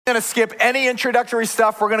going to skip any introductory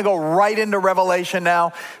stuff. We're going to go right into Revelation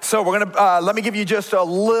now. So we're going to, let me give you just a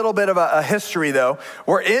little bit of a history though.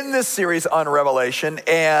 We're in this series on Revelation,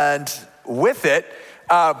 and with it,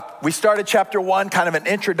 we started chapter 1, kind of an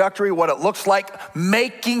introductory, what it looks like,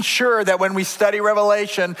 making sure that when we study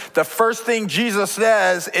Revelation, the first thing Jesus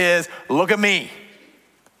says is, look at me.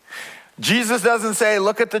 Jesus doesn't say,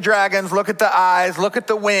 look at the dragons, look at the eyes, look at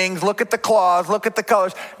the wings, look at the claws, look at the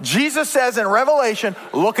colors. Jesus says in Revelation,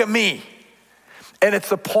 look at me. And it's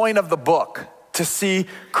the point of the book to see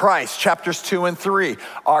Christ. Chapters 2 and 3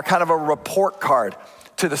 are kind of a report card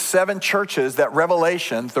to the 7 churches that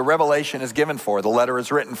the revelation is given for, the letter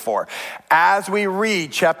is written for. As we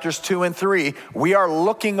read chapters 2 and 3, we are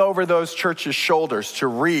looking over those churches' shoulders to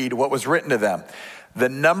read what was written to them. The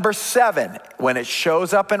number 7, when it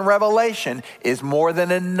shows up in Revelation, is more than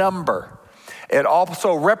a number. It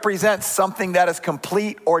also represents something that is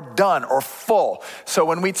complete or done or full. So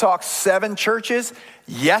when we talk 7 churches,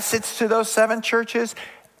 yes, it's to those 7 churches,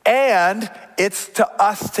 and it's to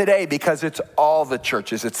us today because it's all the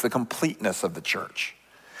churches. It's the completeness of the church.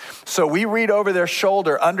 So we read over their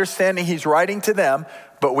shoulder, understanding he's writing to them,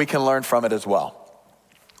 but we can learn from it as well.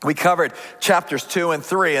 We covered chapters 2 and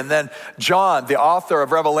 3, and then John, the author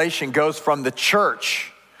of Revelation, goes from the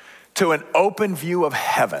church to an open view of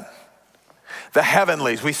heaven. The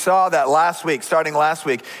heavenlies. We saw that starting last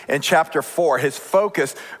week in chapter 4. His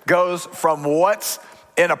focus goes from what's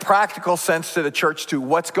in a practical sense to the church to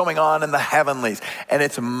what's going on in the heavenlies. And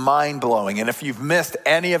it's mind-blowing. And if you've missed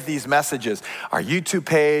any of these messages, our YouTube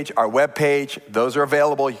page, our web page, those are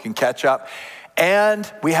available. You can catch up. And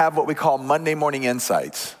we have what we call Monday morning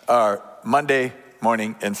insights, right?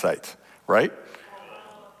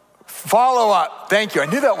 Follow-up. Thank you. I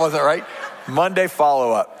knew that wasn't right. Monday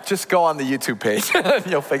follow-up. Just go on the YouTube page and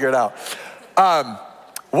you'll figure it out.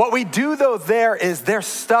 What we do though there's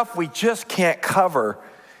stuff we just can't cover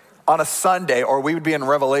on a Sunday, or we would be in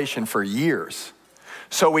Revelation for years.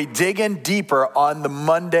 So we dig in deeper on the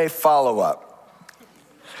Monday follow-up.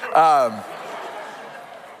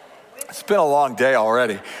 It's been a long day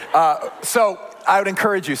already. So I would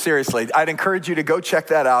encourage you, seriously, I'd encourage you to go check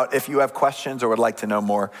that out if you have questions or would like to know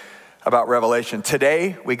more about Revelation.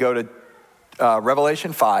 Today, we go to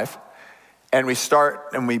Revelation 5, and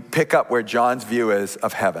we pick up where John's view is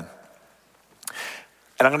of heaven.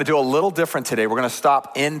 And I'm going to do a little different today. We're going to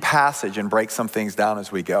stop in passage and break some things down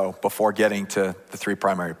as we go before getting to the 3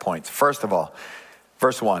 primary points. First of all,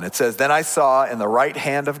 verse 1, it says, "Then I saw in the right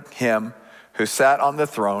hand of him who sat on the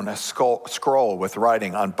throne a scroll with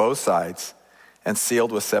writing on both sides and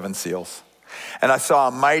sealed with 7 seals. And I saw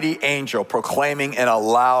a mighty angel proclaiming in a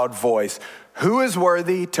loud voice, 'Who is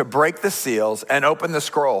worthy to break the seals and open the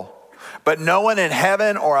scroll?' But no one in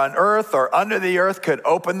heaven or on earth or under the earth could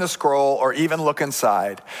open the scroll or even look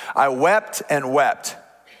inside. I wept and wept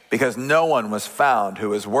because no one was found who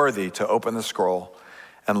was worthy to open the scroll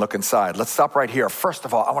and look inside." Let's stop right here. First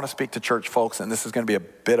of all, I want to speak to church folks, and this is going to be a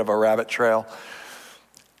bit of a rabbit trail.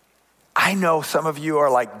 I know some of you are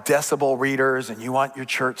like decibel readers and you want your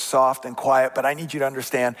church soft and quiet, but I need you to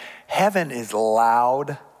understand, heaven is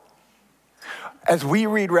loud. As we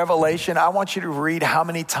read Revelation, I want you to read how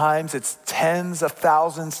many times it's tens of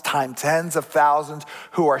thousands times tens of thousands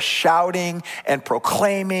who are shouting and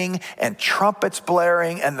proclaiming and trumpets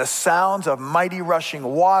blaring and the sounds of mighty rushing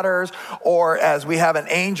waters. Or as we have an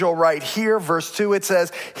angel right here, verse 2, it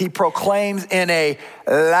says, he proclaims in a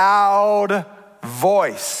loud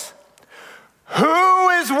voice, "Who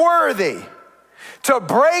is worthy to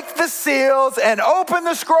break the seals and open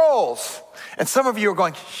the scrolls?" And some of you are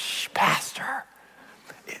going, "Shh, Pastor,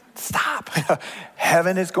 stop."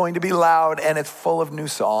 Heaven is going to be loud, and it's full of new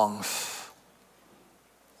songs.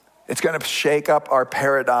 It's going to shake up our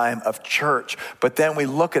paradigm of church. But then we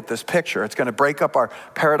look at this picture. It's going to break up our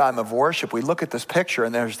paradigm of worship. We look at this picture,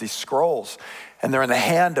 and there's these scrolls, and they're in the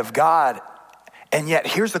hand of God. And yet,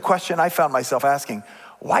 here's the question I found myself asking.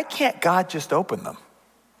 Why can't God just open them?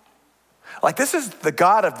 Like, this is the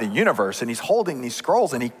God of the universe, and he's holding these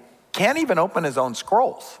scrolls, and he can't even open his own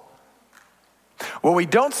scrolls. What we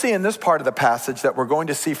don't see in this part of the passage that we're going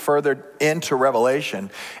to see further into Revelation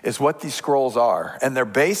is what these scrolls are. And they're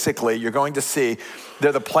basically, you're going to see,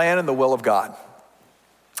 they're the plan and the will of God.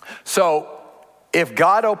 So if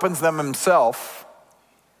God opens them himself,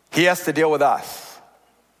 he has to deal with us.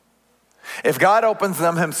 If God opens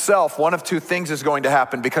them himself, one of 2 things is going to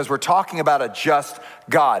happen because we're talking about a just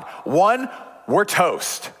God. One, we're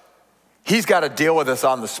toast. He's got to deal with us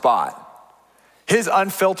on the spot. His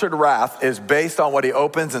unfiltered wrath is based on what he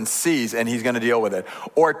opens and sees, and he's going to deal with it.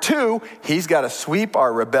 Or 2, he's got to sweep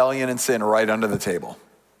our rebellion and sin right under the table.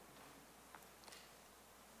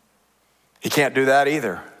 can't do that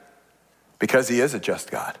either because he is a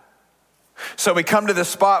just God. So we come to this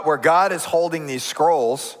spot where God is holding these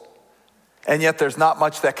scrolls, and yet there's not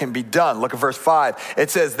much that can be done. Look at verse 5. It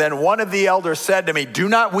says, "Then one of the elders said to me, 'Do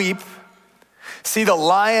not weep. See, the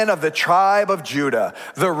Lion of the tribe of Judah,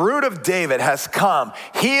 the Root of David, has come.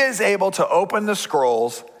 He is able to open the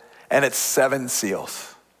scrolls and its 7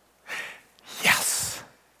 seals.'" Yes.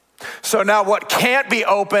 So now what can't be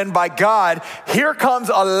opened by God, here comes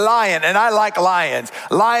a lion, and I like lions.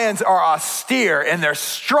 Lions are austere and they're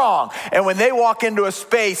strong. And when they walk into a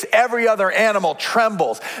space, every other animal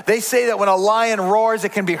trembles. They say that when a lion roars, it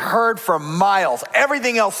can be heard for miles.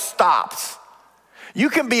 Everything else stops. You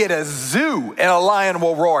can be at a zoo and a lion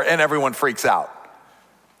will roar and everyone freaks out.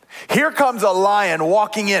 Here comes a lion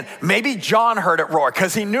walking in. Maybe John heard it roar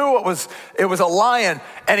because he knew it was a lion,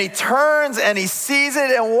 and he turns and he sees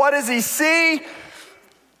it, and what does he see?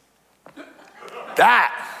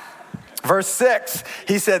 That. Verse 6,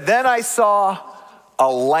 he said, "Then I saw a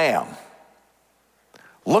lamb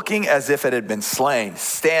looking as if it had been slain,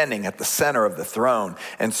 standing at the center of the throne,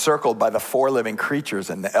 encircled by the 4 living creatures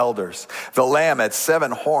and the elders. The lamb had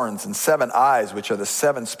 7 horns and 7 eyes, which are the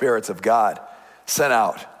 7 spirits of God, sent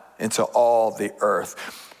out into all the earth."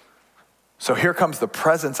 So here comes the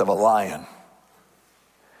presence of a lion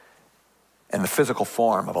in the physical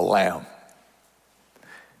form of a lamb.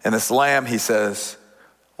 And this lamb, he says,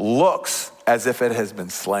 looks as if it has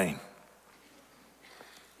been slain.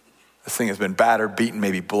 This thing has been battered, beaten,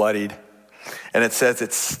 maybe bloodied. And it says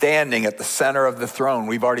it's standing at the center of the throne.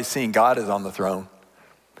 We've already seen God is on the throne.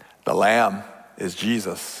 The lamb is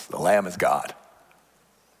Jesus. The lamb is God.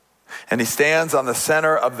 And he stands on the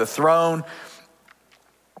center of the throne.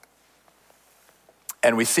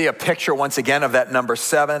 And we see a picture once again of that number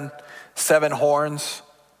 7, 7 horns,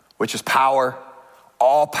 which is power.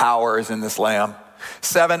 All power is in this lamb.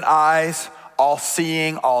 7 eyes, all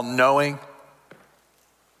seeing, all knowing.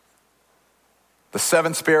 The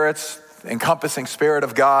 7 spirits, encompassing Spirit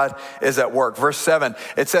of God, is at work. Verse 7,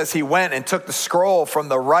 it says, "He went and took the scroll from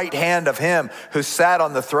the right hand of him who sat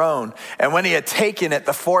on the throne. And when he had taken it,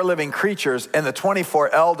 the 4 living creatures and the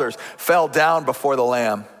 24 elders fell down before the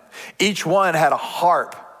Lamb. Each one had a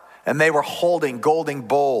harp, and they were holding golden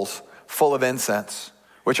bowls full of incense,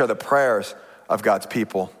 which are the prayers of God's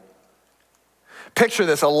people." Picture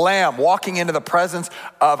this, a lamb walking into the presence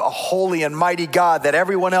of a holy and mighty God that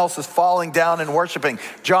everyone else is falling down and worshiping.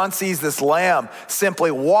 John sees this lamb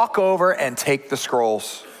simply walk over and take the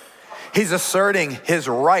scrolls. He's asserting his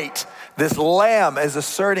right. This lamb is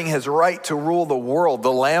asserting his right to rule the world.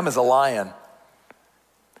 The lamb is a lion.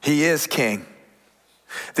 He is king.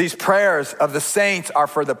 These prayers of the saints are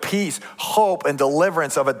for the peace, hope, and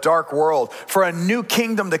deliverance of a dark world, for a new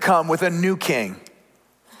kingdom to come with a new king.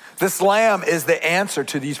 This lamb is the answer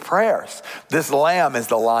to these prayers. This lamb is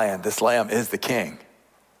the lion. This lamb is the king.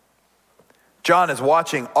 John is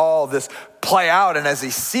watching all this play out, and as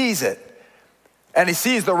he sees it, and he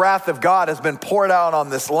sees the wrath of God has been poured out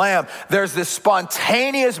on this lamb, there's this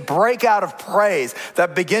spontaneous breakout of praise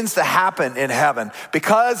that begins to happen in heaven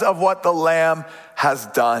because of what the lamb has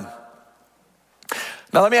done.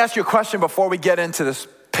 Now, let me ask you a question before we get into this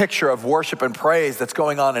picture of worship and praise that's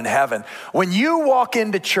going on in heaven. When you walk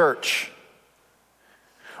into church,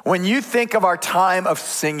 when you think of our time of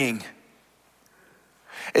singing,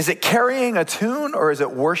 is it carrying a tune or is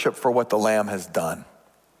it worship for what the Lamb has done?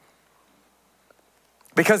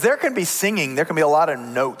 Because there can be singing, there can be a lot of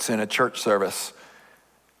notes in a church service,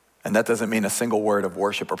 and that doesn't mean a single word of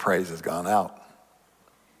worship or praise has gone out.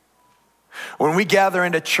 When we gather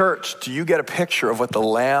into church, do you get a picture of what the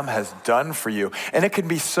Lamb has done for you? And it can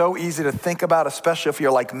be so easy to think about, especially if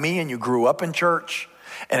you're like me and you grew up in church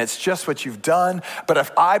and it's just what you've done. But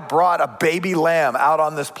if I brought a baby lamb out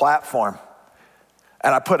on this platform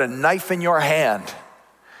and I put a knife in your hand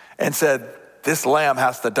and said, "This lamb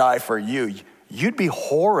has to die for you," you'd be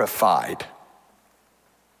horrified.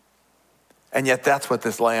 And yet that's what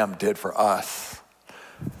this lamb did for us.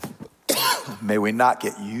 May we not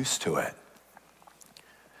get used to it.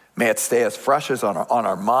 May it stay as fresh as on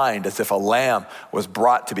our mind as if a lamb was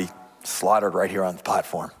brought to be slaughtered right here on the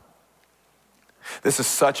platform. This is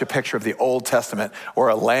such a picture of the Old Testament where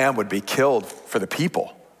a lamb would be killed for the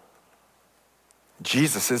people.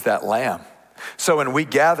 Jesus is that lamb. So when we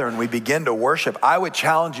gather and we begin to worship, I would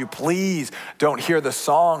challenge you, please don't hear the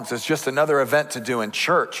songs as just another event to do in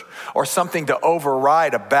church or something to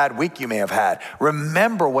override a bad week you may have had.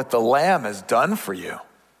 Remember what the Lamb has done for you.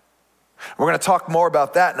 We're going to talk more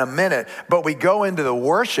about that in a minute, but we go into the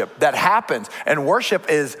worship that happens, and worship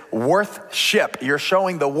is worthship. You're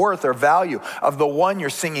showing the worth or value of the one you're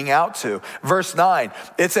singing out to. Verse 9,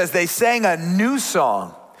 it says, they sang a new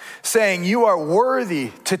song, saying, you are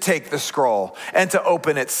worthy to take the scroll and to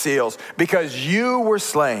open its seals, because you were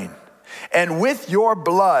slain, and with your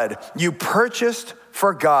blood you purchased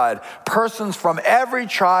for God persons from every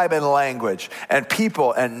tribe and language and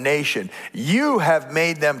people and nation. You have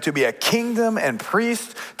made them to be a kingdom and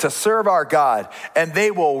priests to serve our God, and they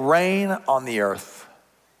will reign on the earth.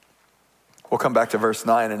 We'll come back to verse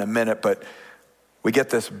 9 in a minute, but we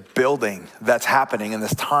get this building that's happening in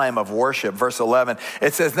this time of worship. Verse 11,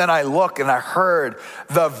 it says, then I looked and I heard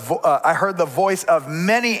the voice of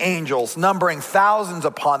many angels, numbering thousands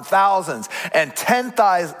upon thousands and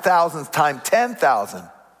 10,000 times 10,000.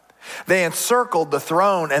 They encircled the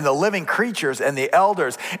throne and the living creatures and the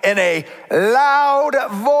elders. In a loud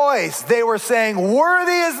voice, they were saying,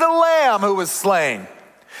 worthy is the Lamb who was slain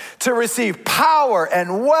to receive power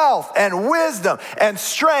and wealth and wisdom and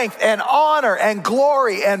strength and honor and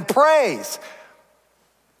glory and praise.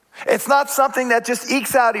 It's not something that just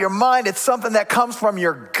ekes out of your mind. It's something that comes from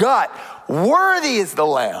your gut. Worthy is the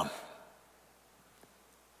Lamb.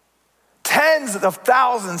 Tens of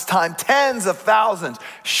thousands times tens of thousands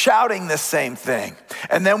shouting the same thing.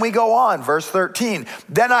 And then we go on, verse 13.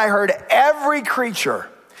 Then I heard every creature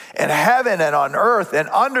in heaven and on earth and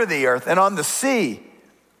under the earth and on the sea,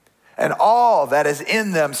 and all that is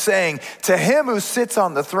in them, saying, to him who sits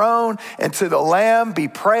on the throne and to the Lamb be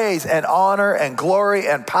praise and honor and glory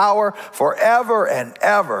and power forever and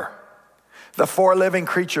ever. The four living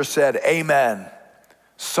creatures said, amen.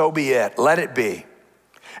 So be it. Let it be.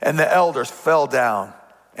 And the elders fell down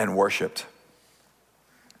and worshiped.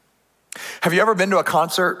 Have you ever been to a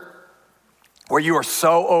concert where you are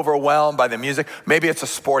so overwhelmed by the music? Maybe it's a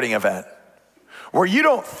sporting event, where you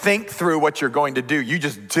don't think through what you're going to do, you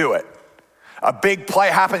just do it. A big play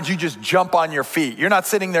happens, you just jump on your feet. You're not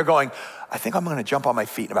sitting there going, I think I'm gonna jump on my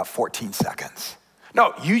feet in about 14 seconds.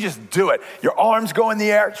 No, you just do it. Your arms go in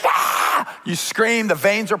the air, you scream, the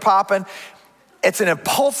veins are popping. It's an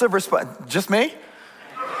impulsive response. Just me?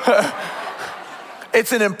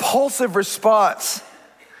 It's an impulsive response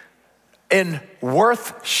in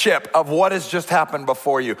worthship of what has just happened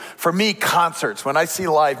before you. For me, concerts, when I see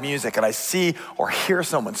live music and I see or hear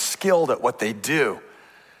someone skilled at what they do,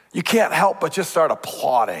 you can't help but just start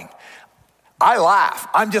applauding. I laugh.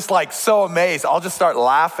 I'm just like so amazed. I'll just start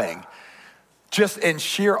laughing, just in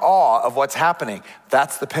sheer awe of what's happening.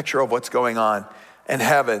 That's the picture of what's going on in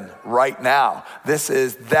heaven right now. This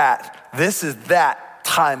is that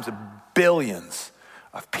times billions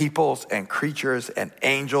of peoples and creatures and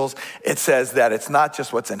angels. It says that it's not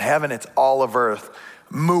just what's in heaven, it's all of earth,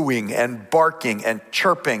 mooing and barking and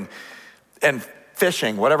chirping and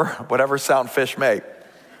fishing, whatever sound fish make.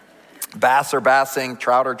 Bass are bassing,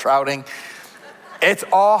 trout are trouting. It's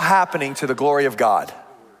all happening to the glory of God.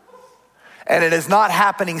 And it is not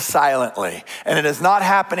happening silently. And it is not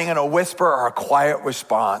happening in a whisper or a quiet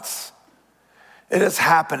response. It is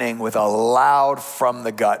happening with a loud from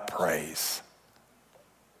the gut praise.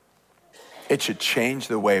 It should change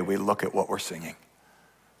the way we look at what we're singing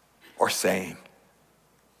or saying.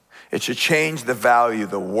 It should change the value,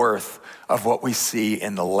 the worth of what we see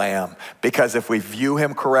in the Lamb. Because if we view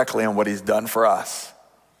him correctly and what he's done for us,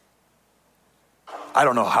 I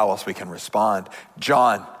don't know how else we can respond.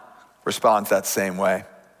 John responds that same way.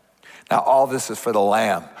 Now, all this is for the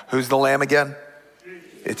Lamb. Who's the Lamb again?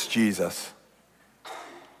 It's Jesus.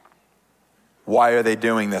 Why are they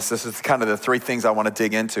doing this? This is kind of the three things I want to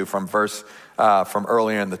dig into from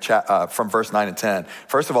earlier in the chat, from verse 9 and 10.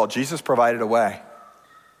 First of all, Jesus provided a way.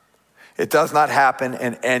 It does not happen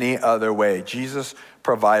in any other way. Jesus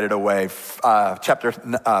provided a way. Chapter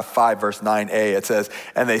 5, verse 9a, it says,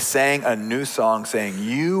 and they sang a new song saying,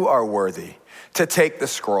 you are worthy to take the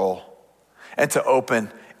scroll and to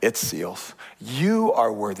open its seals. You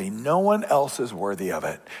are worthy. No one else is worthy of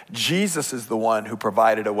it. Jesus is the one who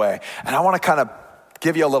provided a way. And I want to kind of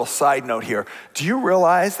give you a little side note here. Do you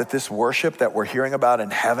realize that this worship that we're hearing about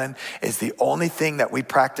in heaven is the only thing that we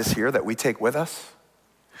practice here that we take with us?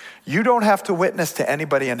 You don't have to witness to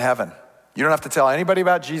anybody in heaven. You don't have to tell anybody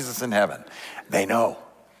about Jesus in heaven. They know.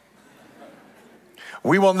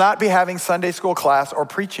 We will not be having Sunday school class or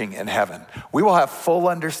preaching in heaven. We will have full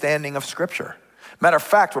understanding of Scripture. Matter of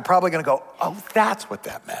fact, we're probably going to go, oh, that's what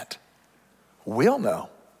that meant. We'll know.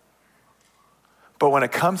 But when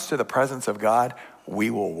it comes to the presence of God,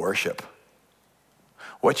 we will worship.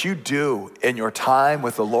 What you do in your time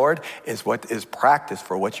with the Lord is what is practice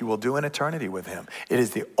for what you will do in eternity with him. It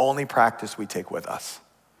is the only practice we take with us.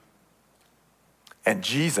 And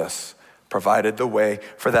Jesus provided the way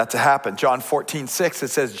for that to happen. John 14:6, it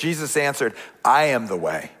says, Jesus answered, I am the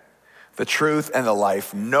way, the truth, and the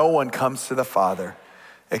life. No one comes to the Father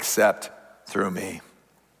except through me.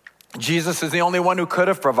 Jesus is the only one who could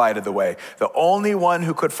have provided the way, the only one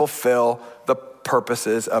who could fulfill the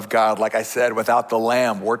purposes of God. Like I said, without the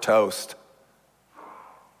Lamb, we're toast.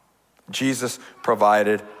 Jesus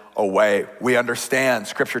provided a way. We understand,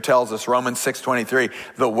 Scripture tells us, Romans 6:23,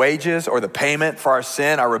 the wages or the payment for our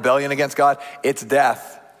sin, our rebellion against God, it's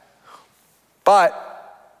death.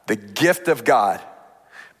 But the gift of God,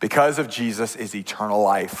 because of Jesus, is eternal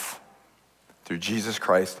life through Jesus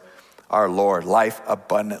Christ, our Lord, life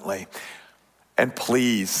abundantly. And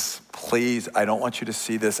please, I don't want you to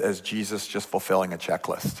see this as Jesus just fulfilling a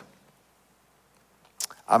checklist.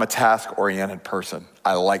 I'm a task-oriented person.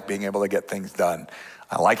 I like being able to get things done.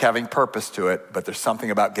 I like having purpose to it, but there's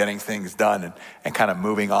something about getting things done and kind of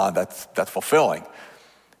moving on that's fulfilling.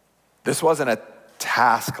 This wasn't a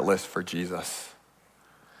task list for Jesus.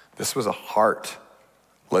 This was a heart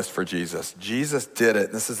list for Jesus. Jesus did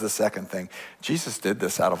it. This is the second thing. Jesus did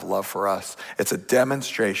this out of love for us. It's a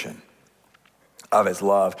demonstration of his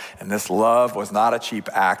love. And this love was not a cheap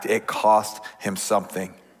act. It cost him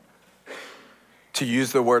something. To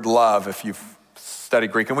use the word love, if you've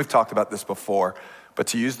studied Greek, and we've talked about this before, but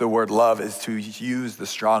to use the word love is to use the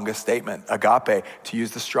strongest statement, agape, to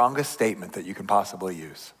use the strongest statement that you can possibly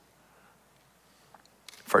use.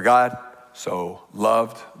 For God so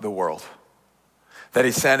loved the world that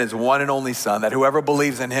he sent his one and only Son, that whoever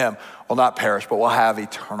believes in him will not perish, but will have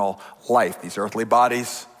eternal life. These earthly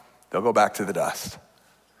bodies, they'll go back to the dust.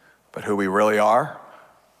 But who we really are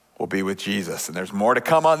will be with Jesus. And there's more to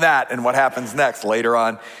come on that and what happens next later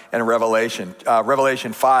on in Revelation.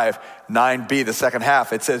 Revelation 5:9b, the second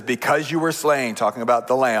half, it says, because you were slain, talking about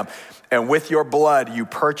the Lamb, and with your blood you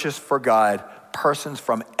purchased for God persons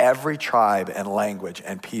from every tribe and language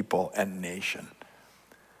and people and nation.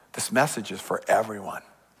 This message is for everyone.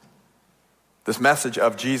 This message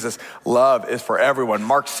of Jesus' love is for everyone.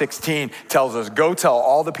 Mark 16 tells us, go tell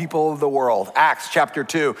all the people of the world. Acts chapter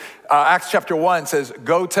 1 says,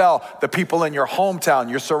 go tell the people in your hometown,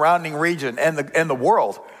 your surrounding region, and the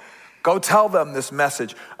world. Go tell them this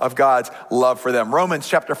message of God's love for them. Romans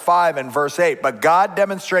chapter 5 and verse 8, but God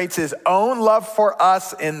demonstrates his own love for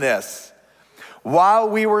us in this. While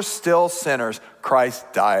we were still sinners,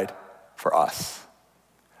 Christ died for us.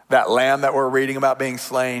 That lamb that we're reading about being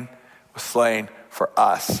slain was slain for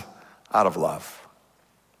us out of love.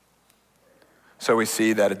 So we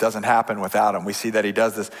see that it doesn't happen without him. We see that he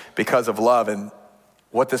does this because of love. And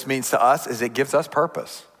what this means to us is it gives us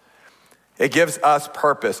purpose. It gives us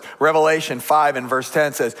purpose. Revelation 5 and verse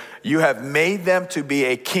 10 says, you have made them to be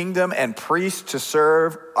a kingdom and priests to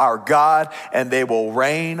serve our God, and they will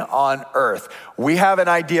reign on earth. We have an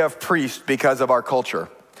idea of priest because of our culture.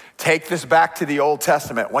 Take this back to the Old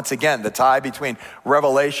Testament. Once again, the tie between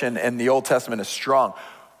Revelation and the Old Testament is strong.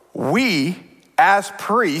 We, as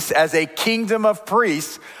priests, as a kingdom of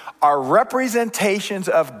priests, are representations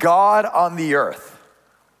of God on the earth.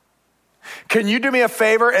 Can you do me a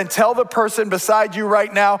favor and tell the person beside you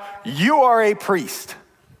right now, you are a priest?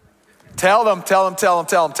 Tell them,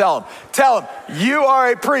 you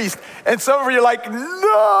are a priest. And some of you are like,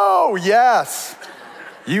 no, yes.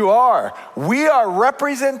 You are. We are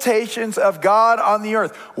representations of God on the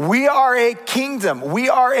earth. We are a kingdom. We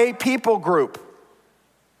are a people group.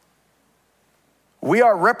 We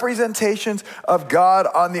are representations of God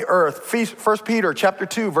on the earth. 1 Peter chapter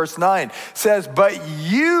 2, verse 9 says, but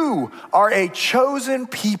you are a chosen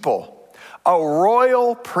people, a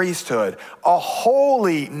royal priesthood, a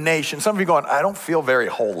holy nation. Some of you going, I don't feel very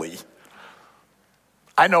holy.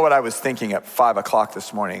 I know what I was thinking at 5 o'clock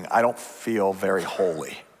this morning. I don't feel very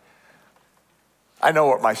holy. I know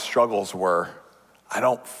what my struggles were. I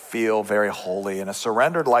don't feel very holy. In a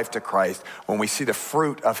surrendered life to Christ, when we see the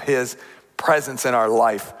fruit of his presence in our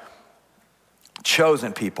life,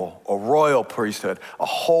 chosen people, a royal priesthood, a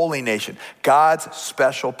holy nation, God's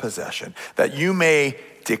special possession, that you may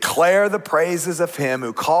declare the praises of him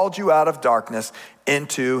who called you out of darkness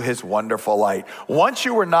into his wonderful light. Once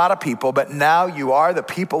you were not a people, but now you are the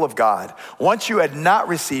people of God. Once you had not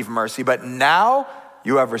received mercy, but now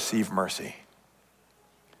you have received mercy.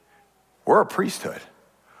 We're a priesthood.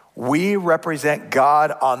 We represent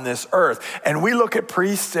God on this earth. And we look at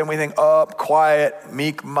priests and we think, oh, quiet,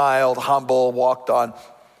 meek, mild, humble, walked on.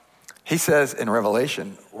 He says in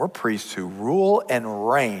Revelation, we're priests who rule and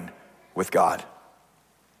reign with God.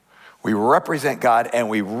 We represent God and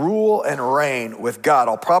we rule and reign with God.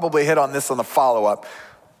 I'll probably hit on this on the follow-up.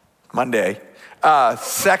 Monday. 2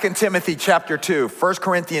 Timothy chapter 2, 1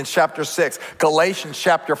 Corinthians chapter 6, Galatians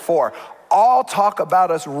chapter 4, all talk about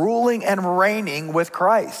us ruling and reigning with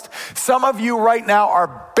Christ. Some of you right now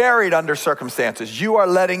are buried under circumstances. You are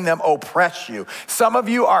letting them oppress you. Some of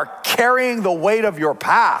you are carrying the weight of your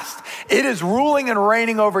past. It is ruling and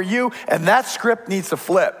reigning over you, and that script needs to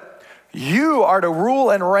flip. You are to rule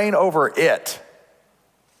and reign over it.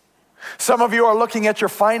 Some of you are looking at your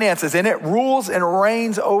finances, and it rules and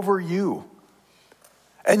reigns over you.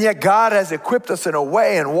 And yet God has equipped us in a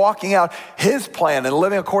way in walking out his plan and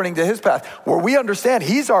living according to his path, where we understand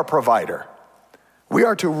he's our provider. We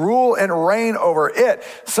are to rule and reign over it.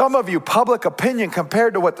 Some of you, public opinion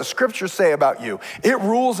compared to what the scriptures say about you, it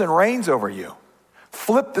rules and reigns over you.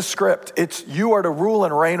 Flip the script. You are to rule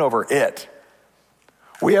and reign over it.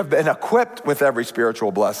 We have been equipped with every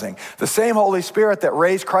spiritual blessing. The same Holy Spirit that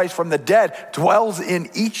raised Christ from the dead dwells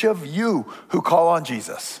in each of you who call on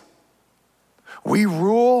Jesus. We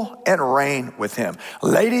rule and reign with him.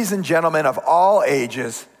 Ladies and gentlemen of all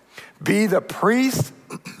ages, be the priest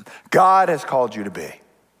God has called you to be.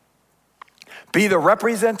 Be the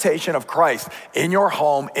representation of Christ in your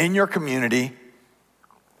home, in your community,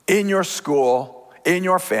 in your school, in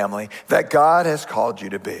your family, that God has called you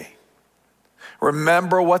to be.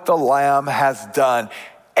 Remember what the Lamb has done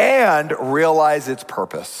and realize its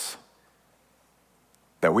purpose.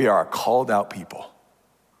 That we are a called out people.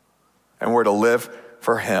 And we're to live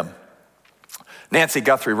for him. Nancy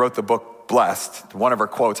Guthrie wrote the book Blessed. One of her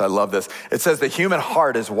quotes, I love this. It says, the human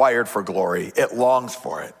heart is wired for glory. It longs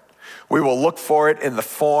for it. We will look for it in the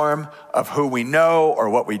form of who we know or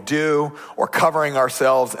what we do, or covering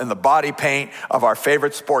ourselves in the body paint of our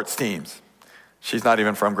favorite sports teams. She's not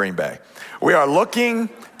even from Green Bay. We are looking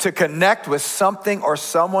to connect with something or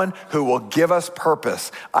someone who will give us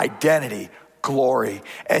purpose, identity, glory.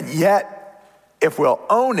 And yet, if we'll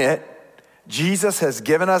own it, Jesus has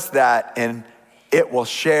given us that, and it will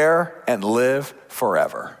share and live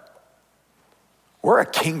forever. We're a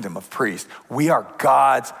kingdom of priests. We are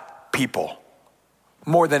God's people.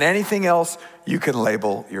 More than anything else you can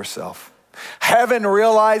label yourself. Heaven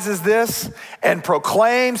realizes this and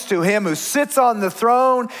proclaims to him who sits on the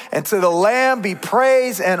throne and to the Lamb be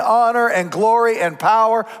praise and honor and glory and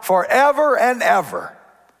power forever and ever.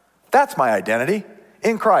 That's my identity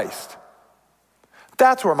in Christ.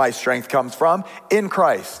 That's where my strength comes from, in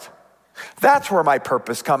Christ. That's where my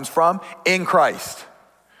purpose comes from, in Christ.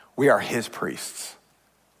 We are his priests.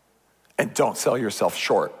 And don't sell yourself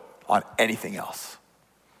short on anything else.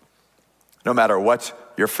 No matter what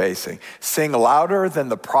you're facing. Sing louder than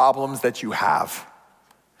the problems that you have.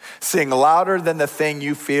 Sing louder than the thing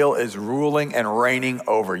you feel is ruling and reigning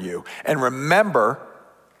over you. And remember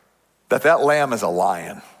that Lamb is a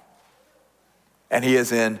lion. And he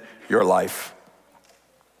is in your life.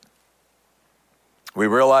 We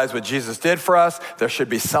realize what Jesus did for us. There should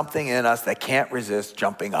be something in us that can't resist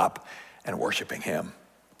jumping up and worshiping him.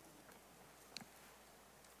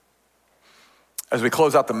 As we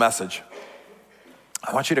close out the message,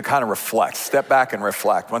 I want you to kind of reflect, step back and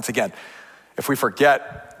reflect. Once again, if we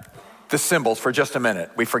forget the symbols for just a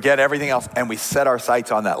minute, we forget everything else, and we set our sights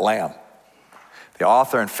on that Lamb, the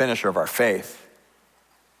author and finisher of our faith,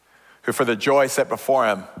 who for the joy set before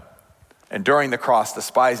him, enduring the cross,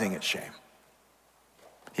 despising its shame.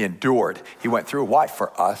 He endured. He went through. Why?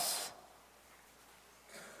 For us.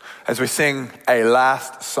 As we sing a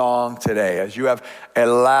last song today, as you have a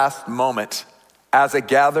last moment as a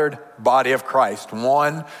gathered body of Christ,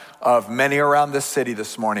 one of many around this city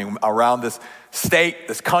this morning, around this state,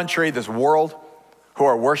 this country, this world, who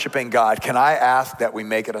are worshiping God, can I ask that we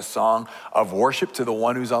make it a song of worship to the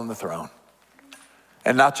one who's on the throne?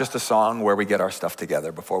 And not just a song where we get our stuff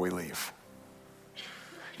together before we leave.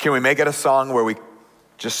 Can we make it a song where we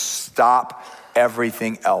just stop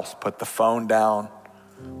everything else, put the phone down,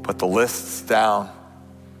 put the lists down,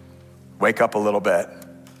 wake up a little bit,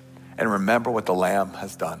 and remember what the Lamb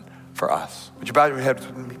has done for us? Would you bow your heads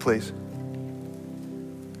with me, please?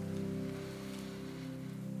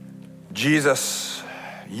 Jesus,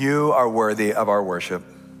 you are worthy of our worship.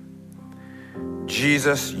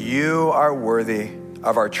 Jesus, you are worthy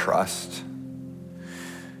of our trust.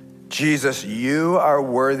 Jesus, you are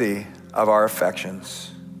worthy of our affections.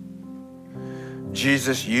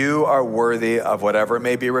 Jesus, you are worthy of whatever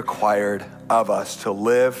may be required of us to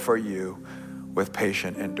live for you with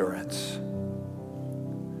patient endurance.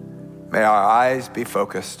 May our eyes be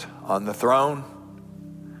focused on the throne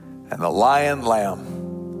and the lion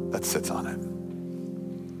lamb that sits on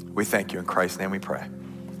it. We thank you. In Christ's name we pray.